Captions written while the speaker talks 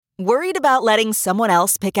Worried about letting someone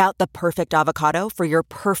else pick out the perfect avocado for your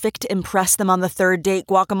perfect impress them on the third date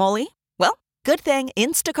guacamole? Well, good thing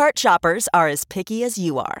Instacart shoppers are as picky as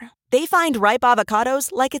you are. They find ripe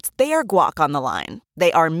avocados like it's their guac on the line.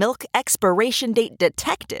 They are milk expiration date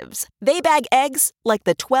detectives. They bag eggs like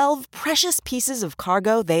the 12 precious pieces of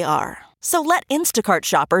cargo they are. So let Instacart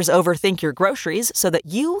shoppers overthink your groceries so that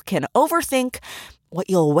you can overthink what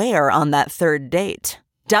you'll wear on that third date.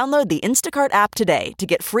 Download the Instacart app today to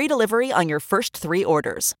get free delivery on your first 3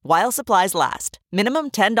 orders, while supplies last.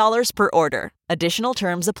 Minimum $10 per order. Additional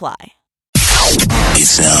terms apply.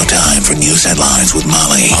 It's now time for news headlines with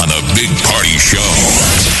Molly on the Big Party Show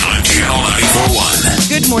on Channel 941.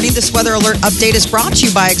 Good morning. This weather alert update is brought to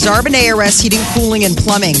you by Exarban ARS Heating, Cooling, and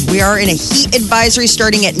Plumbing. We are in a heat advisory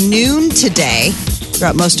starting at noon today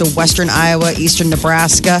throughout most of western Iowa, eastern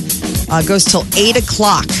Nebraska. Goes till 8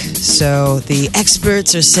 o'clock. So the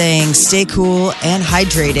experts are saying stay cool and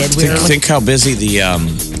hydrated. Think how busy the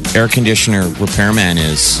air conditioner repairman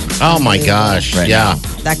is. Oh, my gosh. Right yeah. now.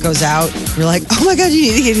 That goes out. You're like, oh, my God, you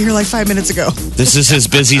need to get here like 5 minutes ago. This is his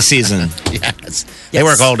busy season. Yes. They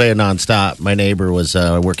work all day nonstop. My neighbor was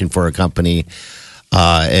working for a company,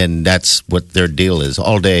 and that's what their deal is.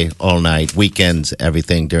 All day, all night, weekends,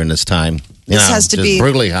 everything during this time. This has to be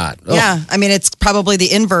brutally hot. Oh. Yeah, I mean, it's probably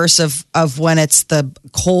the inverse of when it's the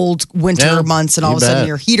cold winter months and all of a sudden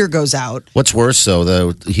your heater goes out. What's worse,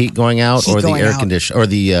 though, the heat going out or the air conditioner or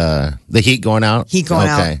the heat going out? Heat going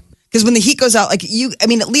out. Because when the heat goes out, like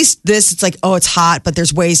at least this, it's like, oh, it's hot, but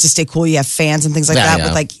there's ways to stay cool. You have fans and things like that. Yeah.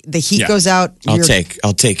 But like the heat goes out.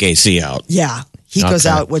 I'll take AC out. Yeah. Heat goes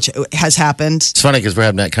out, which has happened. It's funny because we're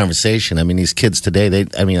having that conversation. I mean, these kids today,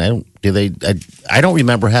 I don't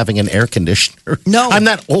remember having an air conditioner. No. I'm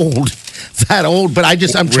not that old, but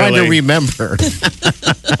I'm trying to remember.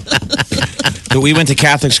 But we went to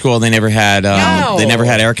Catholic school and they never had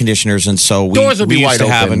air conditioners, and so we Doors would be used wide to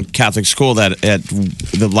have open. in Catholic school that at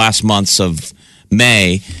the last months of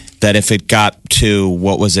May, that if it got to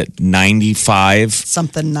 95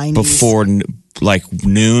 Something 90s. before like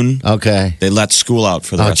noon, Okay. they let school out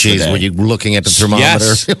for the rest of the day. Were you looking at the thermometer?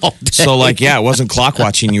 Yes. all day? So it wasn't clock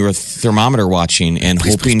watching, you were thermometer watching and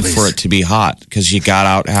hoping for it to be hot because you got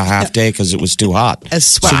out a half day because it was too hot. As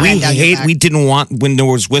sweat So ran down your back. we didn't want, when there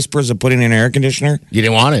was whispers of putting in an air conditioner. You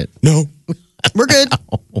didn't want it. No. We're good.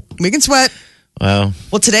 We can sweat. Well,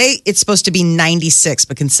 Today it's supposed to be 96,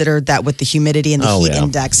 but consider that with the humidity and the heat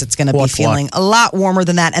index, it's going to be feeling a lot warmer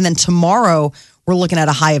than that. And then tomorrow, we're looking at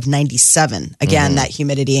a high of 97. Again, that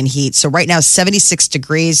humidity and heat. So right now, 76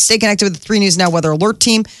 degrees. Stay connected with the 3 News Now Weather Alert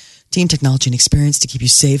Team. Team technology and experience to keep you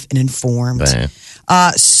safe and informed.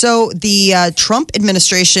 So the Trump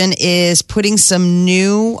administration is putting some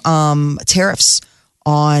new tariffs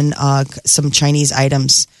on some Chinese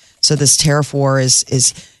items. So this tariff war is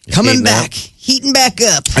coming back, heating back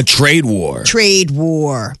up. A trade war.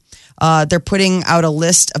 They're putting out a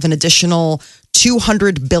list of an additional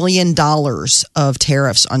 $200 billion of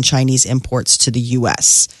tariffs on Chinese imports to the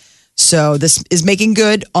U.S. So this is making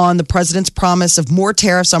good on the president's promise of more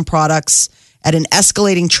tariffs on products at an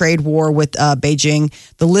escalating trade war with Beijing.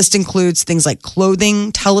 The list includes things like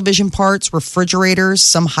clothing, television parts, refrigerators,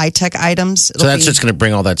 some high-tech items. so that's just going to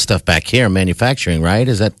bring all that stuff back here, manufacturing, right?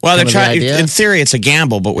 Is that Well, kind they're of the trying. idea? In theory, it's a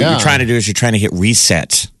gamble, but what you're trying to do is you're trying to hit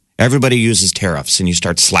reset. Everybody uses tariffs, and you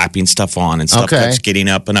start slapping stuff on, and stuff keeps getting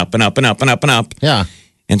up and up and up and up and up and up. Yeah.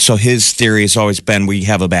 And so his theory has always been we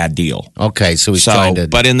have a bad deal. Okay, so he's trying to.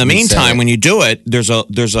 But in the meantime, when you do it, there's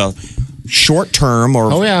a short term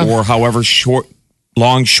or however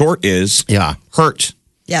long short is hurt.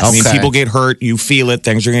 Yes. I mean, people get hurt. You feel it.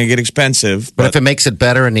 Things are going to get expensive. But if it makes it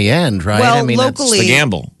better in the end, right? Well, I mean, locally, it's the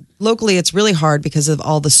gamble. Locally, it's really hard because of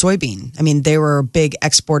all the soybean. I mean, they were a big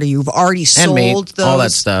exporter. You've already sold meat, those. all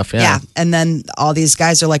that stuff, yeah. And then all these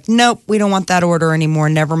guys are like, nope, we don't want that order anymore.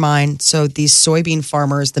 Never mind. So these soybean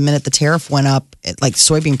farmers, the minute the tariff went up,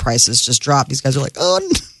 soybean prices just dropped. These guys are like, oh,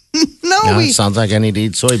 no. Sounds like I need to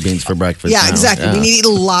eat soybeans for breakfast. Yeah, now. exactly. Yeah. We need to eat a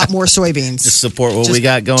lot more soybeans. Just support what we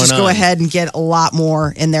got going on. Just go ahead and get a lot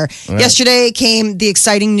more in there. Right. Yesterday came the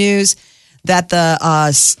exciting news that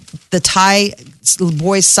the Thai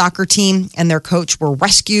boys soccer team and their coach were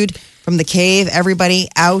rescued from the cave. Everybody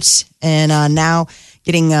out and now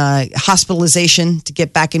getting hospitalization to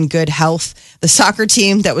get back in good health. The soccer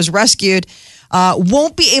team that was rescued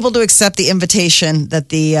won't be able to accept the invitation that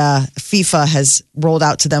the FIFA has rolled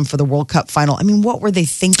out to them for the World Cup final. I mean, what were they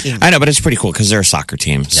thinking? I know, but it's pretty cool because they're a soccer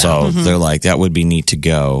team. So they're like, that would be neat to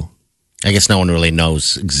go. I guess no one really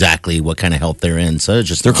knows exactly what kind of health they're in. So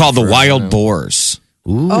they're called the Wild Boars.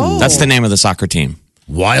 Ooh. That's the name of the soccer team.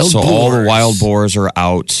 Wild so Boars. all the wild boars are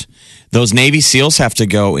out. Those Navy SEALs have to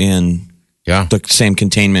go in the same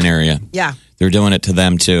containment area. Yeah. They're doing it to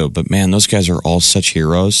them too. But man, those guys are all such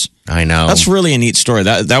heroes. I know. That's really a neat story.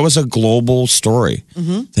 That was a global story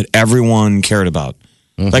that everyone cared about.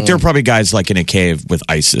 Like there were probably guys like in a cave with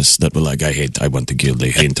ISIS that were like, I want to kill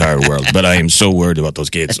the entire world, but I am so worried about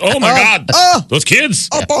those kids. Oh my God, those kids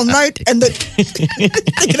up all night and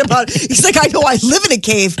thinking about. He's like, I know I live in a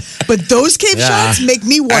cave, but those cave shots make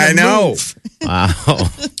me want to move. Wow,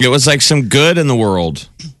 it was like some good in the world.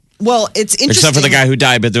 Well, it's interesting. Except for the guy who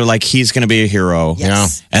died, but they're like, he's going to be a hero.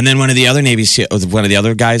 Yes. And then one of the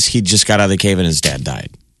other guys, he just got out of the cave and his dad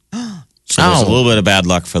died. So there's a little bit of bad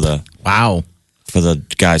luck for the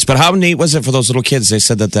guys. But how neat was it for those little kids? They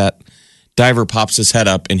said that diver pops his head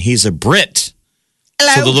up and he's a Brit.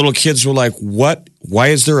 Hello? So the little kids were like, what? Why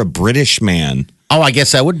is there a British man? Oh, I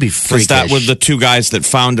guess that would be freakish. Because that was the two guys that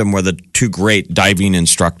found him were the two great diving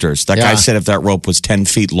instructors. That guy said if that rope was 10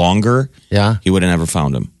 feet longer, he would have never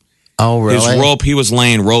found him. Oh, really? His rope, he was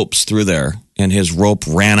laying ropes through there, and his rope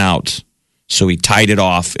ran out. So he tied it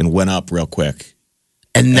off and went up real quick.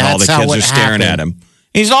 And that's all the how kids it are staring happened. at him.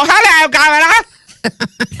 He's like, hello, Governor.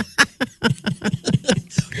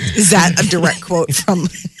 Is that a direct quote from?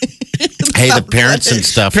 Hey, the parents and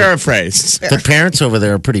stuff. Paraphrased. The parents over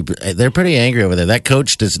there they're pretty angry over there. That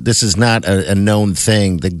coach, this is not a known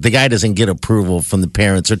thing. The guy doesn't get approval from the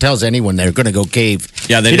parents or tells anyone they're going to go cave.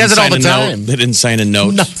 Yeah, he does it all the time. They didn't sign a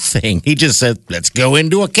note. Nothing. He just said, let's go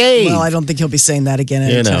into a cave. Well, I don't think he'll be saying that again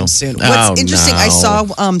anytime soon. What's interesting, I saw,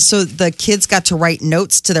 so the kids got to write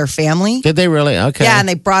notes to their family. Did they really? Okay. Yeah, and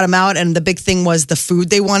they brought them out, and the big thing was the food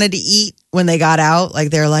they wanted to eat when they got out. Like,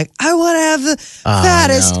 they're like, I want to have the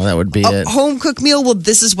fattest that would be it. home-cooked meal. Well,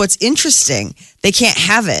 this is what's interesting. They can't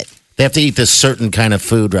have it. They have to eat this certain kind of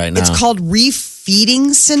food right now. It's called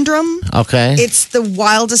refeeding syndrome. Okay. It's the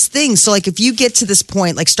wildest thing. So, like, if you get to this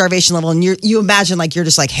point, like starvation level, and you imagine, like, you're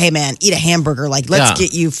just like, hey, man, eat a hamburger. Like, let's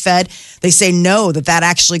get you fed. They say no, that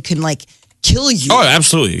actually can, like, kill you. Oh,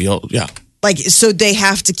 absolutely. Yeah. Like, so they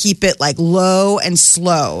have to keep it, like, low and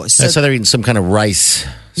slow. So they're eating some kind of rice.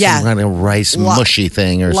 Some kind of rice mushy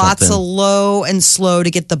thing or lots something. Lots of low and slow to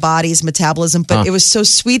get the body's metabolism. But it was so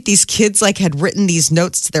sweet. These kids like had written these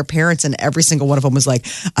notes to their parents, and every single one of them was like,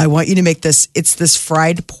 I want you to make this. It's this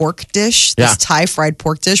fried pork dish, this Thai fried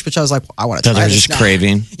pork dish, which I was like, I want to try this. They're just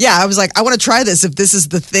craving. Yeah, I was like, I want to try this. If this is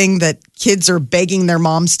the thing that kids are begging their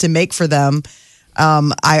moms to make for them,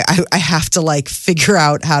 I have to like figure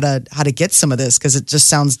out how to get some of this because it just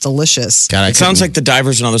sounds delicious. It sounds like the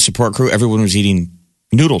divers and all the support crew, everyone was eating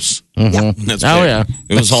noodles. Mm-hmm. Yeah. That's great.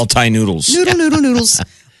 It was all Thai noodles. Noodles.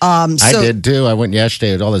 I did too. I went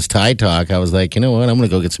yesterday with all this Thai talk. I was like, you know what? I'm going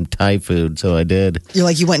to go get some Thai food. So I did. You're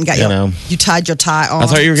like, you went and got you tied your tie on. I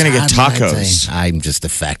thought you were going to get tacos. I'm just a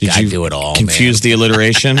fat guy. I do it all. Confuse the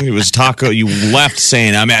alliteration? It was taco. You left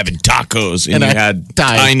saying, I'm having tacos. And you had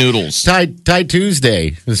Thai noodles. Thai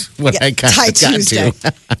Tuesday is what I kind of got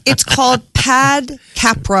to. It's called Pad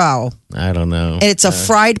Caprao. I don't know. And it's a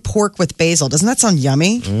fried pork with basil. Doesn't that sound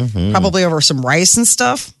yummy? Mm-hmm. Probably over some rice and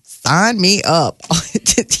stuff. Sign me up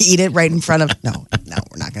to eat it right in front of. No,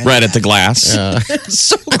 we're not going to. Right at the glass.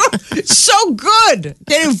 so good.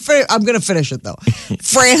 I'm going to finish it though.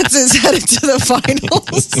 France is headed to the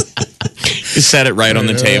finals. You set it right on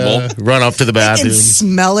the table. Run off to the bathroom. And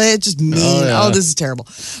smell it. Just mean. Oh, this is terrible.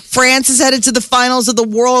 France is headed to the finals of the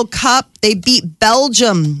World Cup. They beat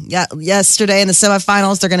Belgium yesterday in the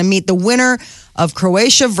semifinals. They're going to meet the winner of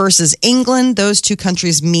Croatia versus England. Those two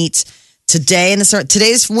countries meet today.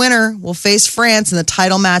 Today's winner will face France in the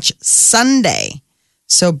title match Sunday.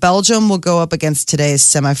 So Belgium will go up against today's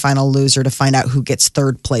semifinal loser to find out who gets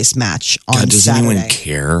third place match on Saturday. Does anyone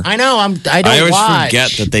care? I know. I always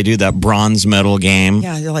forget that they do that bronze medal game.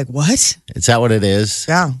 Yeah, you're like, what? Is that what it is?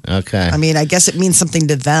 Yeah. Okay. I mean, I guess it means something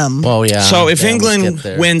to them. Oh, yeah. So if England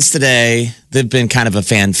wins today, they've been kind of a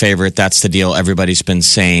fan favorite. That's the deal. Everybody's been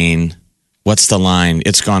saying, what's the line?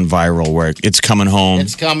 It's gone viral where it's coming home.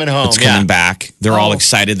 It's coming home. It's coming back. They're all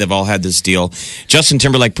excited. They've all had this deal. Justin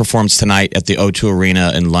Timberlake performs tonight at the O2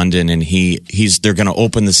 Arena in London, and they're going to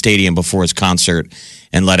open the stadium before his concert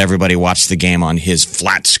and let everybody watch the game on his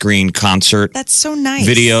flat screen concert. That's so nice.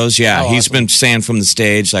 Videos, yeah. He's been saying from the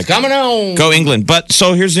stage, like, coming home. Go England. But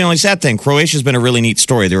so here's the only sad thing. Croatia's been a really neat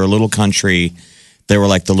story. They're a little country. They were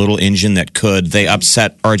like the little engine that could. They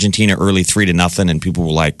upset Argentina early 3-0, and people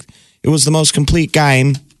were like, it was the most complete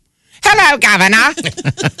game. Hello, Governor.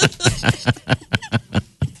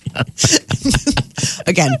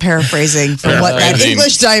 Again, paraphrasing from what that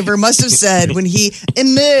English diver must have said when he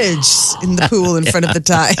emerged in the pool in front of the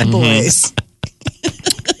Thai boys.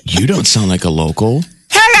 You don't sound like a local.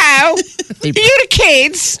 Hello. You the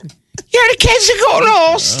kids. Yeah, the kids are going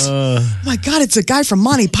lost. Oh my God, it's a guy from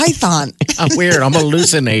Monty Python. I'm weird. I'm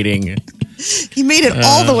hallucinating. He made it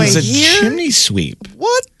all the way It's a here. chimney sweep.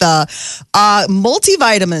 What the?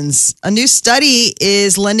 Multivitamins. A new study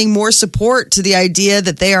is lending more support to the idea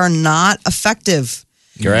that they are not effective.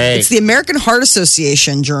 Great. It's the American Heart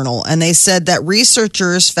Association journal, and they said that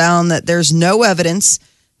researchers found that there's no evidence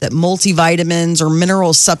that multivitamins or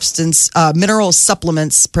mineral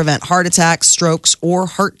supplements prevent heart attacks, strokes, or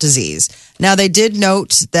heart disease. Now, they did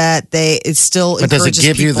note that it still But does it encourages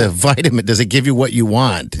give you people- the vitamin? Does it give you what you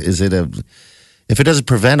want? If it doesn't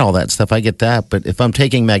prevent all that stuff, I get that. But if I'm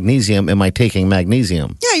taking magnesium, am I taking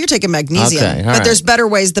magnesium? Yeah, you're taking magnesium. Okay, all but right. there's better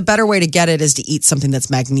ways. The better way to get it is to eat something that's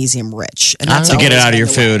magnesium rich. And that's To get it always out of been your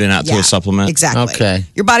the food way. and not through a supplement. Exactly. Okay.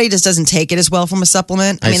 Your body just doesn't take it as well from a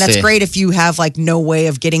supplement. I I mean, that's see. great if you have like no way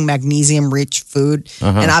of getting magnesium rich food.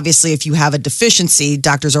 And obviously, if you have a deficiency,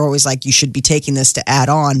 doctors are always like, you should be taking this to add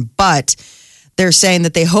on. But they're saying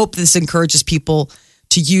that they hope this encourages people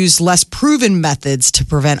to use less proven methods to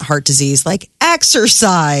prevent heart disease, like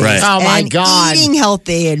exercise. Right. Oh, my and God. Eating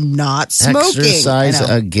healthy and not smoking. Exercise I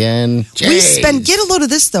know. again. Get a load of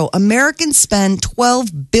this though. Americans spend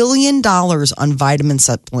 $12 billion on vitamin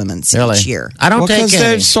supplements each year. I don't Well, take because any.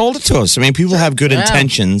 they've sold it to us. I mean, people have good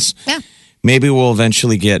intentions. Yeah. Maybe we'll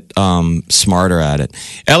eventually get smarter at it.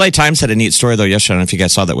 LA Times had a neat story, though, yesterday. I don't know if you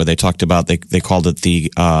guys saw that, where they talked about, they called it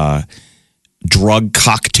the drug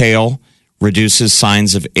cocktail. Reduces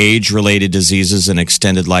signs of age-related diseases and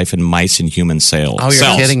extended life in mice and human cells. Oh,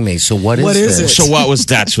 you're kidding me. So what is this? So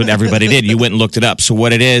that's what everybody did. You went and looked it up. So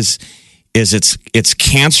what it is it's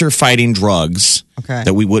cancer-fighting drugs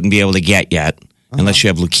that we wouldn't be able to get yet unless you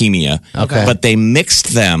have leukemia. Okay. But they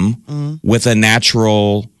mixed them with a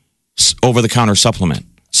natural over-the-counter supplement.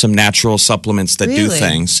 Some natural supplements that do Really?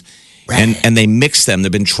 things. And they mix them.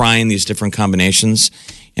 They've been trying these different combinations.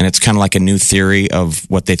 And it's kind of like a new theory of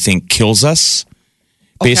what they think kills us.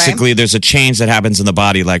 Okay. Basically, there's a change that happens in the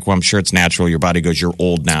body. Like, well, I'm sure it's natural. Your body goes, you're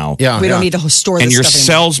old now. Yeah, We don't need to store this And your stuff anymore.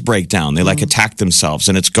 cells break down. They like attack themselves.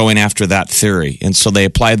 And it's going after that theory. And so they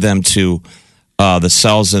applied them to the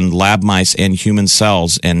cells in lab mice and human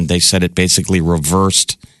cells. And they said it basically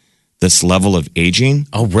reversed this level of aging.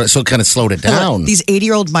 Oh, so it kind of slowed it down. These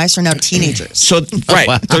 80-year-old mice are now teenagers. So, right.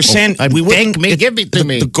 Wow. They're saying we wouldn't. Give it to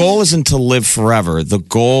me. The goal isn't to live forever. The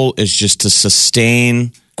goal is just to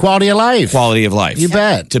sustain Quality of life. quality of life. You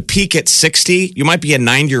bet. To peak at 60, you might be a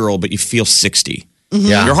 90-year-old, but you feel 60.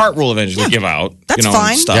 Yeah. Your heart will eventually give out. That's and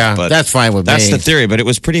fine. stuff, Yeah, but that's fine with That's me. the theory, but it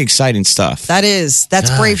was pretty exciting stuff.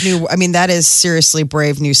 That's brave new. I mean, that is seriously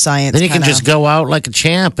brave new science. Then you can kinda- just go out like a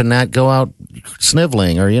champ and not go out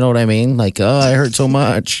sniveling, or you know what I mean? Like, oh, I hurt so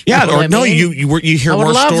much. Yeah, You know or what I no, mean? you hear I would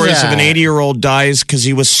more love stories of an that. 80-year-old dies because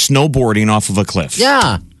he was snowboarding off of a cliff.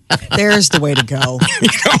 Yeah. There's the way to go.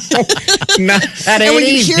 At And when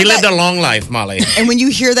you 80, hear he lived that- a long life, Molly. And when you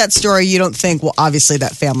hear that story, you don't think, well, obviously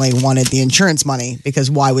that family wanted the insurance money because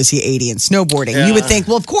why was he 80 and snowboarding? You would think,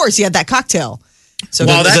 well, of course he had that cocktail. So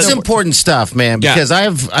Well, that's that's important stuff, man. Yeah. Because I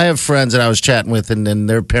have friends that I was chatting with, and then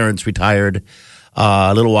their parents retired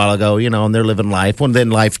a little while ago, you know, and they're living life. When then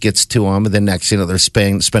life gets to them, and then next, you know, they're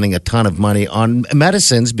spending a ton of money on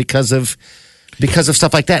medicines because of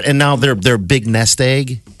stuff like that. And now their big nest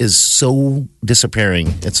egg is so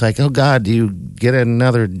disappearing. It's like, oh God, do you get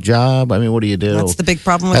another job? I mean, what do you do? That's the big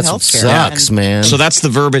problem with That's what healthcare. sucks, And- man. So that's the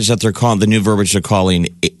verbiage that they're calling, the new verbiage they're calling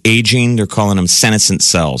aging. They're calling them senescent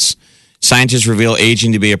cells. Scientists reveal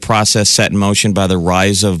aging to be a process set in motion by the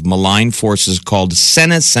rise of malign forces called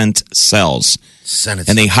senescent cells. And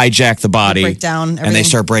they hijack the body break down and they everything.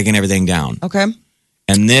 start breaking everything down. Okay.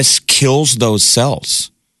 And this kills those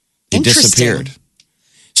cells. They Interesting. disappeared.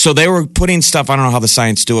 So they were putting stuff, I don't know how the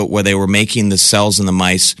science do it, where they were making the cells in the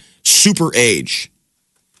mice super age.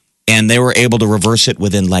 And they were able to reverse it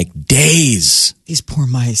within like days. These poor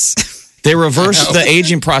mice. They reversed the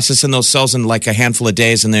aging process in those cells in like a handful of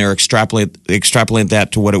days, and they are extrapolate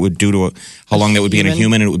that to what it would do to how long that would be in a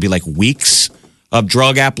human, and it would be like weeks of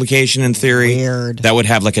drug application in theory. Weird. That would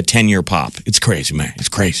have like a 10-year pop. It's crazy, man. It's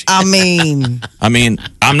crazy. I mean,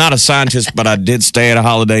 I'm not a scientist, but I did stay at a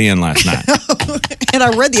Holiday Inn last night. and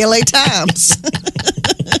I read the LA Times.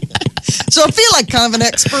 So I feel like kind of an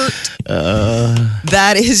expert.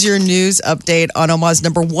 That is your news update on Omaha's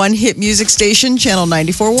number one hit music station, Channel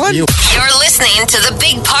 94.1. You're listening to the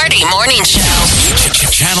Big Party Morning Show.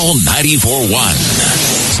 Channel 94.1.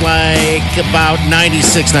 It's like about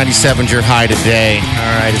 96, 97 is your high today.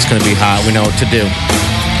 All right, it's going to be hot. We know what to do.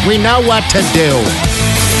 We know what to do.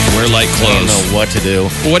 Wear light I don't clothes. know what to do.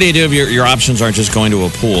 What do you do if your options aren't just going to a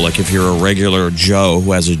pool? Like if you're a regular Joe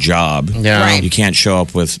who has a job, Yeah. Right. you can't show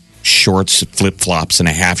up with shorts, flip flops, and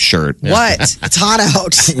a half shirt. What? It's hot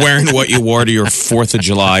out. Wearing what you wore to your 4th of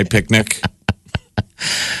July picnic.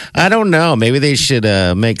 I don't know. Maybe they should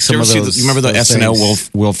make some of those. You remember the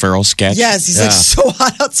SNL Will Ferrell sketch? Yes, he's like so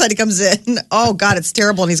hot outside. He comes in. Oh God, it's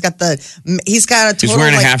terrible. And he's got a total. He's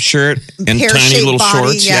wearing a half shirt and tiny little body,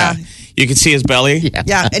 shorts. Yeah. You can see his belly.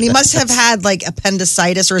 Yeah, and he must have had like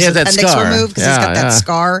appendicitis or his appendix removed because he's got that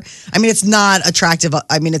scar. I mean, it's not attractive.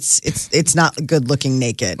 I mean, it's not good looking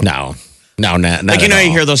naked. No, not like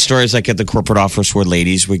you hear those stories like at the corporate office where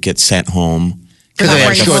ladies would get sent home because they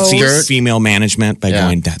have short skirt. Female management by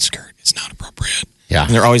going, that skirt is not appropriate. Yeah,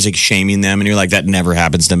 and they're always like shaming them, and you're like, that never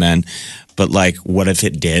happens to men. But like, what if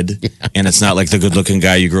it did? Yeah. And it's not like the good looking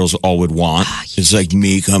guy you girls all would want. It's like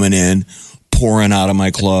me coming in, pouring out of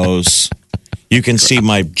my clothes. You can see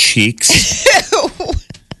my cheeks.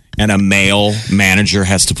 And a male manager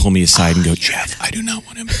has to pull me aside and go, Jeff, I do not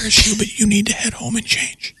want to embarrass you, but you need to head home and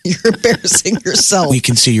change. You're embarrassing yourself. We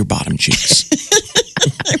can see your bottom cheeks.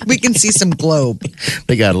 We can see some globe.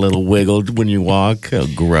 They got a little wiggle when you walk. Oh,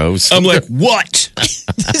 gross. I'm like, what?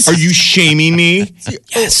 Are you shaming me?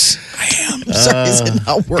 Yes, I am. I'm sorry, is it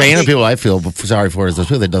not working? The people I feel sorry for is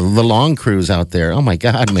the long crews out there. Oh, my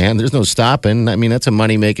God, man. There's no stopping. I mean, that's a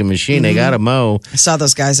money-making machine. They got to mow. I saw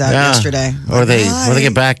those guys out yesterday. Or they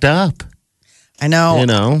get backed up. I know. You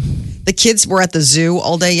know. The kids were at the zoo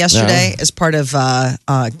all day yesterday as part of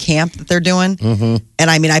camp that they're doing. Mm-hmm. And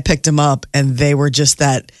I mean, I picked them up and they were just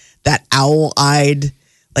that owl-eyed,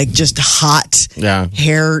 like just hot,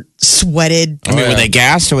 hair sweated. I mean, were they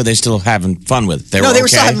gassed or were they still having fun with it? They were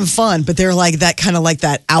still having fun, but they're like that kind of like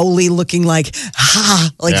that owly looking like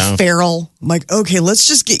feral. I'm like, okay, let's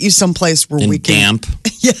just get you someplace where we can. Damp.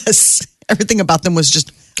 Yes. Everything about them was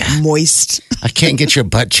just moist. I can't get your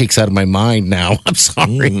butt cheeks out of my mind now. I'm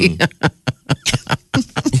sorry.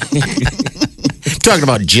 Talking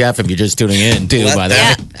about Jeff, if you're just tuning in, too, by the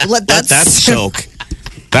way. Let that soak.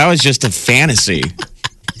 That was just a fantasy.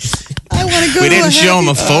 I want to go. We didn't show him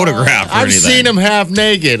a photograph or I've anything. seen him half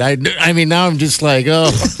naked. I mean, now I'm just like,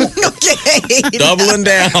 oh. Okay. Doubling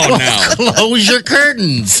down now. Close your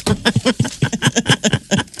curtains.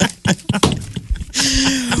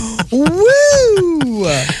 Woo!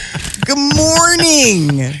 Good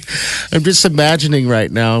morning. I'm just imagining right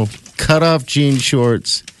now, cut off jean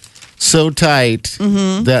shorts, so tight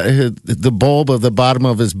that the bulb of the bottom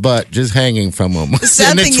of his butt just hanging from him. The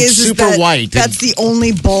sad thing is super that white. That's the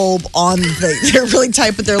only bulb on the. They're really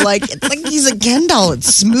tight, but they're like it's like he's a Ken doll. It's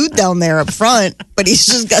smooth down there up front, but he's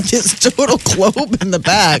just got this total globe in the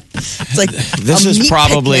back. It's like this is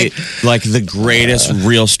probably like the greatest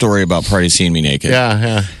real story about Party Seeing Me Naked.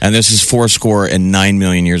 Yeah. And this is 409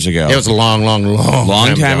 million years ago. It was a long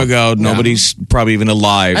time ago. Nobody's probably even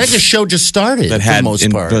alive. I think the show just started. That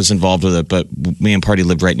was involved with it, but me and Party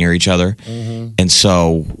lived right near each other, and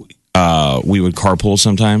so we would carpool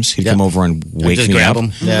sometimes. He'd come over and wake me up,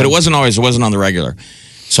 but it wasn't on the regular.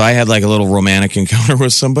 So I had like a little romantic encounter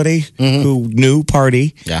with somebody who knew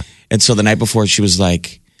Party, and so the night before she was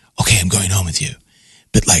like, "Okay, I'm going home with you,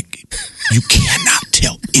 but like you cannot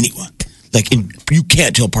tell anyone. Like you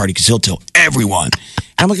can't tell Party because he'll tell everyone."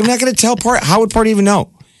 And I'm like, "I'm not going to tell Party. How would Party even know?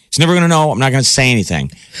 He's never going to know. I'm not going to say anything."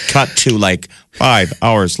 Cut to like 5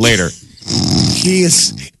 hours later. He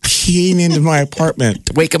is peeing into my apartment.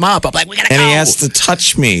 To wake him up. I'm like, we gotta go. And he has to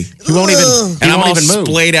touch me. He won't even. And I'm all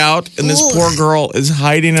splayed out. And this poor girl is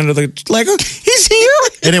hiding under the. Like, he's here.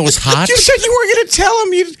 And it was hot. You said you weren't going to tell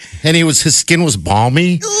him. And his skin was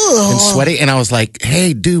balmy and sweaty. And I was like,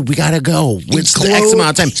 hey, dude, we gotta go. It's the X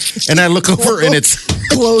amount of time. And I look over and it's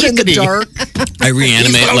glowed in the dark. I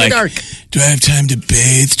reanimate like. Do I have time to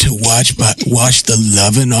bathe to wash the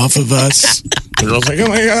loving off of us? The girl's like, oh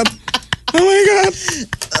my God. Oh my God.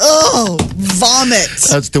 Oh, vomit.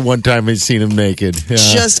 That's the one time I've seen him naked.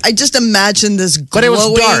 Yeah. I just imagine this glowing. But it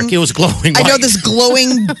was dark. It was glowing white. I know this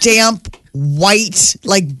glowing, damp, white,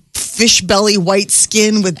 like fish belly white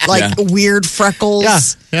skin with like weird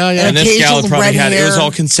freckles. Yeah. And this gal probably had, it was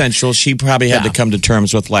all consensual. She probably had to come to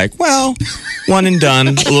terms with like, well, one and done,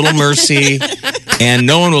 a little mercy, and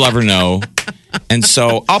no one will ever know. And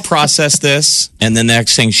so I'll process this. And then the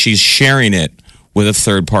next thing, she's sharing it with a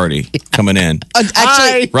third party coming in.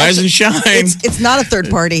 Actually, rise and shine. It's not a third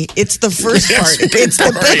party. It's the first party. It's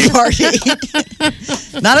the big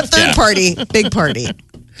party. Not a third party, big party.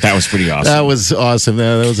 That was pretty awesome. That was awesome.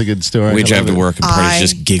 That was a good story. We drive to work and Party's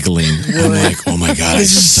just giggling. I'm like, oh my God, I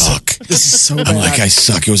suck. This is so bad. I'm like, I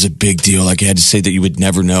suck. It was a big deal. Like I had to say that you would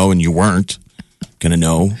never know and you weren't going to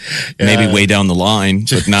know. Maybe way down the line,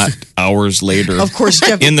 but not hours later. Of course,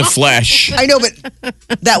 Jeff. In the flesh. I know, but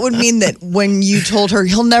that would mean that when you told her,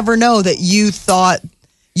 he'll never know that you thought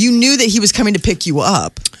You knew that he was coming to pick you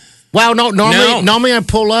up. Well, no. Normally I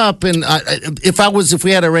pull up, and if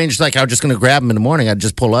we had arranged like I was just going to grab him in the morning, I'd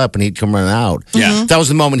just pull up and he'd come running out. Yeah, that was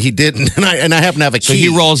the moment he didn't, and I happen to have a key. So he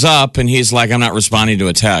rolls up and he's like, "I'm not responding to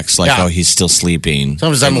a text." Like, oh, he's still sleeping.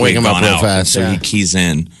 Sometimes I'm waking him up real fast. So he keys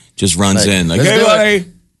in, just runs in, like, "Hey, buddy."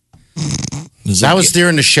 That was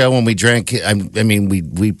during the show when we drank. I mean,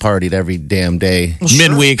 we partied every damn day.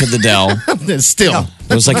 Midweek at the Dell. Still,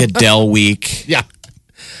 it was like a Dell week. Yeah,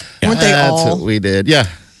 weren't they all? That's what we did. Yeah.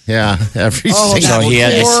 Every single. So he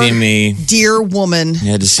had to see me. Dear woman. He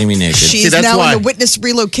had to see me naked. She's now in the witness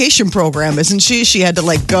relocation program, isn't she? She had to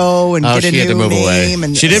go and get a new name.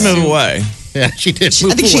 And she did move away. Yeah, she did.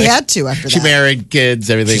 I think she had to after that. She married, kids,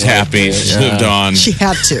 everything. She's happy. She moved on. She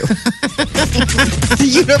had to. The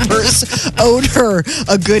universe owed her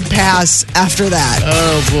a good pass after that.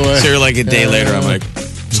 Oh boy. So like a day later, I'm like,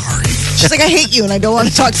 sorry. She's like, I hate you, and I don't want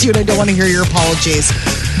to talk to you, and I don't want to hear your apologies.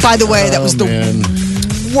 By the way, that was the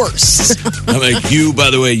worst. I'm like, by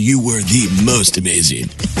the way, you were the most amazing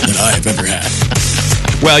that I've ever had.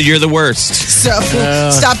 Well, you're the worst. So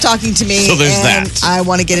stop talking to me. So there's and that. I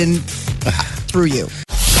want to get in through you.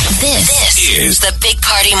 This is the Big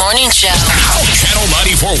Party Morning Show. Channel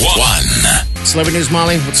 94.1. Celebrity news,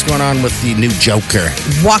 Molly. What's going on with the new Joker?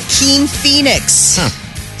 Joaquin Phoenix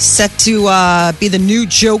set to be the new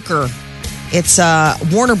Joker. It's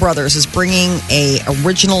Warner Brothers is bringing a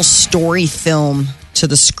original story film to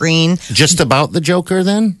the screen. Just about the Joker,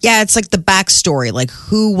 then? Yeah, it's like the backstory. Like,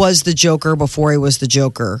 who was the Joker before he was the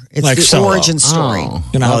Joker? It's like the origin story.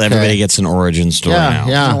 You know how everybody gets an origin story now.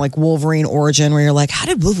 Yeah. Like Wolverine origin, where you're like, how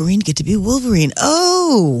did Wolverine get to be Wolverine?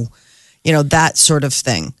 Oh, that sort of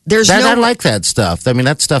thing. I like that stuff. I mean,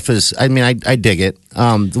 that stuff is, I dig it.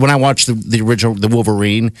 When I watched the original, the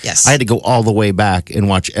Wolverine, yes. I had to go all the way back and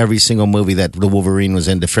watch every single movie that the Wolverine was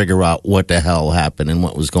in to figure out what the hell happened and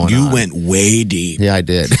what was going on. You went way deep. Yeah, I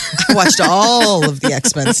did. I watched all of the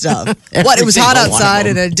X-Men stuff. It was hot outside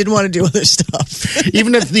and I didn't want to do other stuff.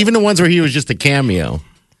 even the ones where he was just a cameo.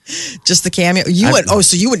 Just the cameo.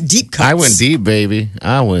 So you went deep cuts. I went deep, baby.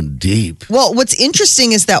 I went deep. Well, what's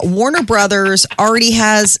interesting is that Warner Brothers already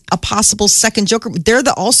has a possible second Joker. They're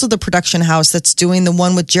also the production house that's doing the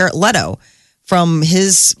one with Jared Leto from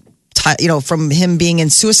from him being in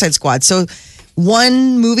Suicide Squad. So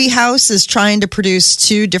one movie house is trying to produce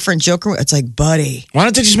two different Joker. It's like, buddy. Why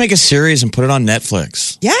don't they just make a series and put it on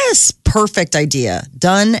Netflix? Yes, perfect idea.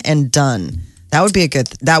 Done and done. That would be a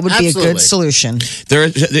good solution.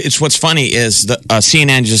 It's what's funny is the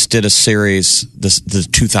CNN just did a series, the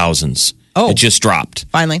 2000s. Oh, it just dropped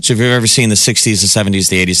finally. So if you've ever seen the 60s, the 70s,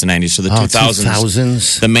 the 80s, the 90s, so the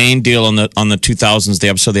 2000s. The main deal on the 2000s, the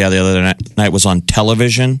episode the other night was on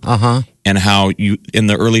television. And how in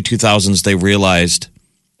the early 2000s they realized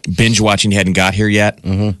binge watching hadn't got here yet,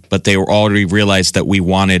 but they were already realized that we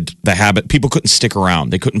wanted the habit. People couldn't stick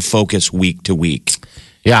around; they couldn't focus week to week.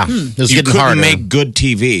 Yeah, it was you getting couldn't harder. make good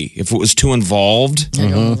TV if it was too involved.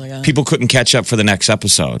 People couldn't catch up for the next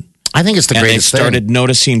episode. I think it's the greatest thing. And they started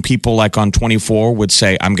noticing people like on 24 would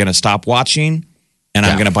say, "I'm going to stop watching, and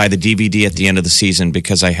I'm going to buy the DVD at the end of the season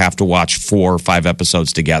because I have to watch 4 or 5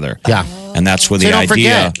 episodes together." Yeah, and that's where the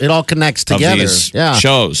idea it all connects together. Of these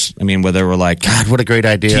shows. I mean, where they were like, God, what a great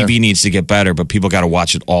idea! TV needs to get better, but people got to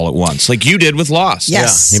watch it all at once, like you did with Lost.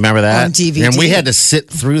 Yes, you remember that on DVD, and we had to sit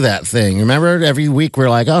through that thing. Remember, every week we're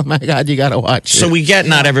like, "Oh my God, you got to watch." So we get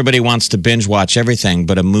not everybody wants to binge watch everything,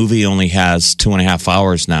 but a movie only has 2.5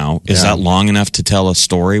 hours now. Is that long enough to tell a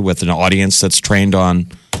story with an audience that's trained on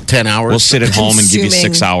 10 hours? We'll sit at home and give you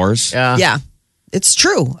 6 hours. Yeah, it's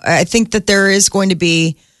true. I think that there is going to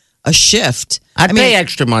be a shift. I'd pay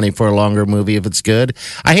extra money for a longer movie if it's good.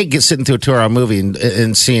 I hate sitting through a 2-hour movie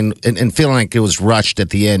and seeing and feeling like it was rushed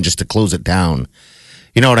at the end just to close it down.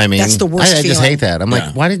 You know what I mean? That's the worst I just feeling. hate that. I'm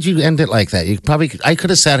like, why did you end it like that? I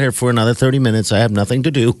could have sat here for another 30 minutes. I have nothing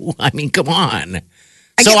to do. I mean, come on.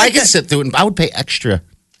 I could sit through it and I would pay extra.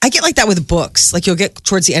 I get like that with books. Like you'll get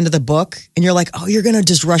towards the end of the book and you're like, oh, you're going to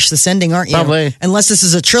just rush this ending, aren't you? Probably. Unless this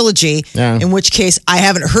is a trilogy, in which case I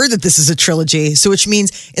haven't heard that this is a trilogy. So which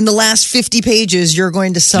means in the last 50 pages, you're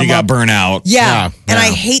going to sum up. You got burnt out. Yeah. And I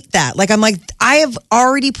hate that. Like, I'm like, I have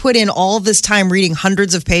already put in all of this time reading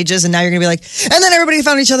hundreds of pages and now you're going to be like, and then everybody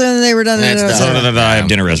found each other and then they were done. I have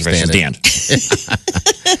dinner reservations. The end.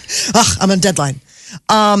 I'm on deadline.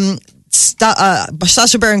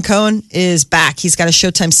 Sacha Baron Cohen is back. He's got a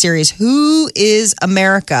Showtime series, Who is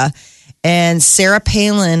America? And Sarah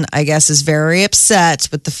Palin, I guess, is very upset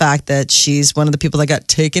with the fact that she's one of the people that got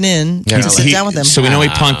taken in to sit down with him. So we know he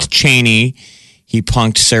punked Cheney. He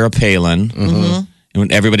punked Sarah Palin.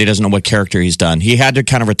 And everybody doesn't know what character he's done. He had to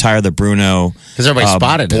kind of retire the Bruno because everybody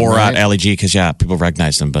spotted him, Borat right? Ali G because people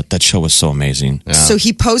recognized him. But that show was so amazing. Yeah. So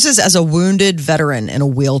he poses as a wounded veteran in a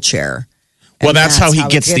wheelchair. Well, that's how he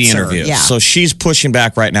gets the interview. Yeah. So she's pushing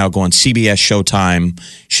back right now, going, CBS Showtime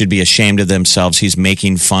should be ashamed of themselves. He's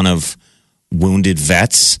making fun of wounded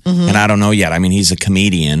vets. And I don't know yet. I mean, he's a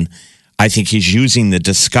comedian. I think he's using the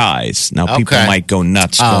disguise. Now, people might go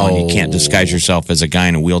nuts going, you can't disguise yourself as a guy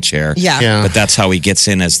in a wheelchair. Yeah. But that's how he gets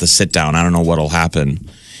in as the sit down. I don't know what'll happen.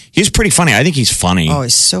 He's pretty funny. I think he's funny. Oh,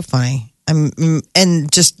 he's so funny.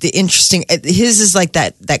 And just the interesting, his is like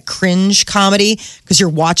that cringe comedy because you're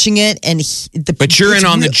watching it but you're in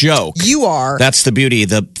on the joke. You are. That's the beauty.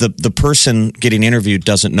 The person getting interviewed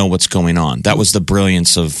doesn't know what's going on. That was the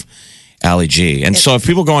brilliance of Ali G. And so if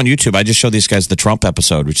people go on YouTube, I just show these guys the Trump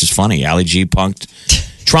episode, which is funny. Ali G punked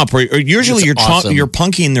Trump. Or usually you're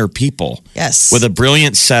punking their people. Yes. With a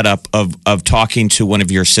brilliant setup of talking to one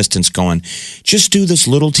of your assistants going, just do this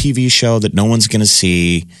little TV show that no one's going to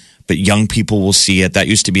see, but young people will see it. That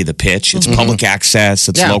used to be the pitch. It's public access.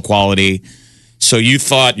 It's low quality. So you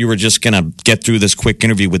thought you were just going to get through this quick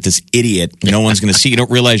interview with this idiot. No one's going to see. You don't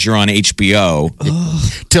realize you're on HBO.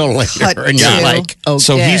 Till later. And you're like, okay.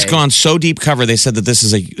 So he's gone so deep cover. They said that this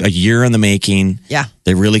is a year in the making. Yeah.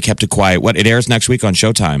 They really kept it quiet. It airs next week on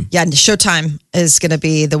Showtime. Yeah, Showtime is going to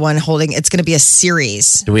be the one holding. It's going to be a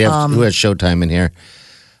series. Do we have who has Showtime in here?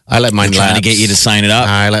 I let mine lapse. Trying to get you to sign it up.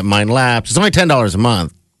 I let mine lapse. It's only $10 a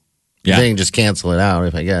month. Yeah. They can just cancel it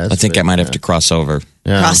out, I guess. I think I might have to cross over.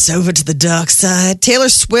 Yeah. Cross over to the dark side. Taylor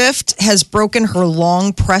Swift has broken her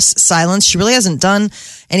long press silence. She really hasn't done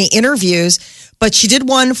any interviews, but she did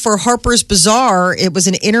one for Harper's Bazaar. It was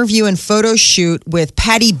an interview and photo shoot with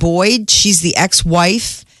Patty Boyd. She's the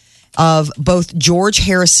ex-wife of both George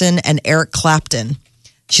Harrison and Eric Clapton.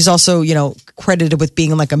 She's also, credited with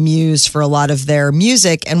being like a muse for a lot of their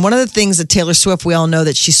music. And one of the things that Taylor Swift, we all know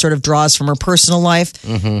that she sort of draws from her personal life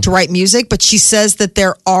to write music. But she says that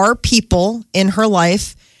there are people in her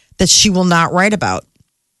life that she will not write about.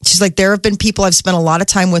 She's like, there have been people I've spent a lot of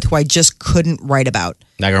time with who I just couldn't write about.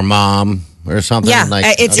 Like her mom or something? Yeah,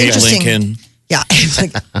 it's interesting. Lincoln. Yeah,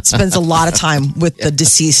 spends a lot of time with the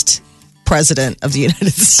deceased president of the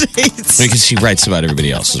United States. Because she writes about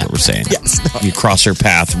everybody else, is what we're saying. Yes. You cross her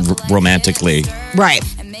path romantically. Right.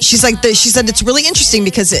 She's like, she said it's really interesting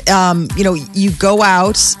because, you go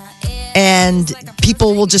out and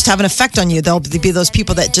people will just have an effect on you. There'll be those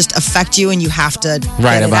people that just affect you and you have to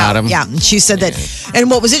write about them. Yeah. And she said that. And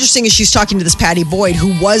what was interesting is she's talking to this Patty Boyd,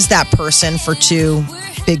 who was that person for two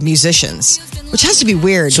big musicians, which has to be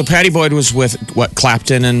weird. So Patty Boyd was with,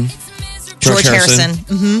 Clapton and George Harrison?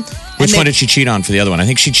 Mm-hmm. Which one did she cheat on for the other one? I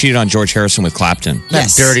think she cheated on George Harrison with Clapton.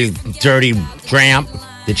 Yes. That dirty tramp.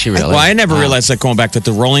 Did she really? Well, I never realized that going back that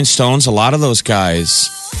the Rolling Stones, a lot of those guys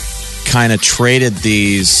kind of traded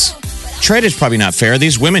is probably not fair.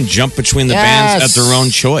 These women jump between the bands at their own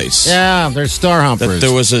choice. Yeah, they're star humpers. That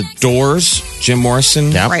there was a Doors, Jim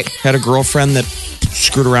Morrison had a girlfriend that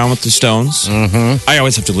screwed around with the Stones. Mm-hmm. I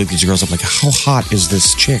always have to look these girls up like, how hot is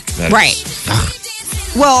this chick?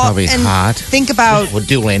 Well, probably and hot. Think about would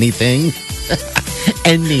do anything.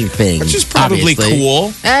 Anything. Which is probably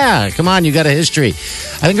cool. Yeah, come on, you got a history.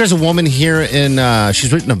 I think there's a woman here in,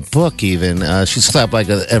 she's written a book even. She's slapped like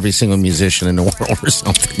every single musician in the world or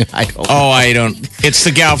something. I don't. It's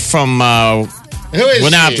the gal from, who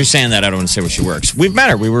is now she? after saying that, I don't want to say where she works. We've met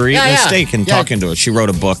her. We were eating a steak and talking to her. She wrote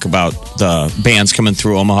a book about the bands coming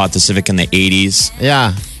through Omaha at the Civic in the 80s.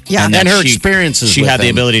 Yeah. Yeah, and her experiences. She had the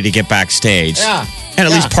ability to get backstage. Yeah. And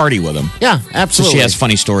at least party with them. Yeah, absolutely. So she has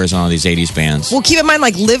funny stories on all these 80s bands. Well, keep in mind,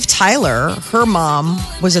 like Liv Tyler, her mom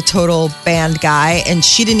was a total band guy, and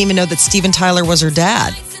she didn't even know that Steven Tyler was her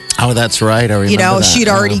dad. Oh, that's right. I remember that. She'd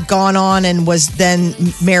already gone on and was then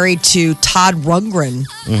married to Todd Rundgren.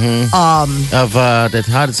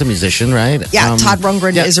 Todd is a musician, right? Yeah, Todd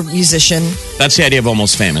Rundgren is a musician. That's the idea of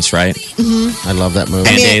Almost Famous, right? Mm-hmm. I love that movie.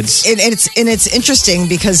 Band-Aids. It's interesting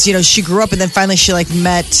because, she grew up and then finally she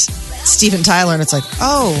met Steven Tyler and it's like,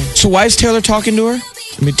 oh. So why is Taylor talking to her?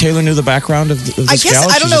 I mean, Taylor knew the background of this I guess, gal?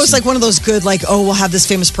 I don't know. It's like one of those good, we'll have this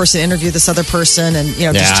famous person interview this other person and,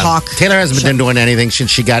 just talk. Taylor hasn't been doing anything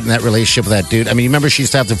since she got in that relationship with that dude. I mean, remember she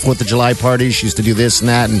used to have the 4th of July parties. She used to do this and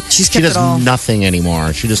that. And she does nothing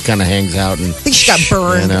anymore. She just kind of hangs out. And I think she got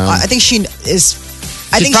burned. I think she is...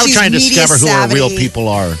 She's probably trying to discover who her real people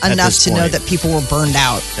are. Enough to know that people were burned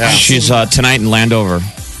out. Yeah. She's tonight in Landover,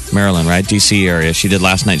 Maryland, right? D.C. area. She did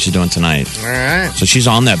last night. She's doing tonight. All right. So she's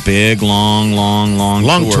on that big, long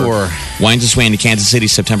tour. Winds its way into Kansas City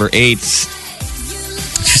September 8th.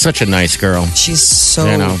 She's such a nice girl. She's so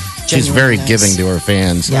She's very giving to her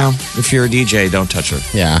fans. Yeah. If you're a DJ, don't touch her.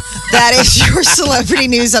 Yeah. That is your celebrity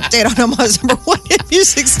news update on Omaha's #1 hit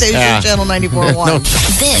music station, Channel 94.1.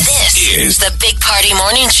 This is the Big Party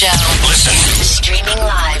Morning Show. Listen. Streaming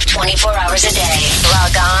live 24 hours a day.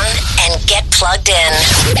 Log on and get plugged in.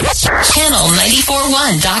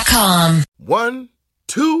 Channel941.com. 1,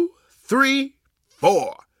 2, 3,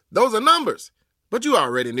 4. Those are numbers. But you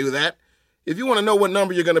already knew that. If you want to know what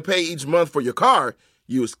number you're going to pay each month for your car,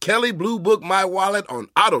 use Kelley Blue Book My Wallet on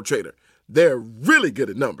AutoTrader. They're really good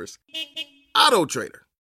at numbers. AutoTrader.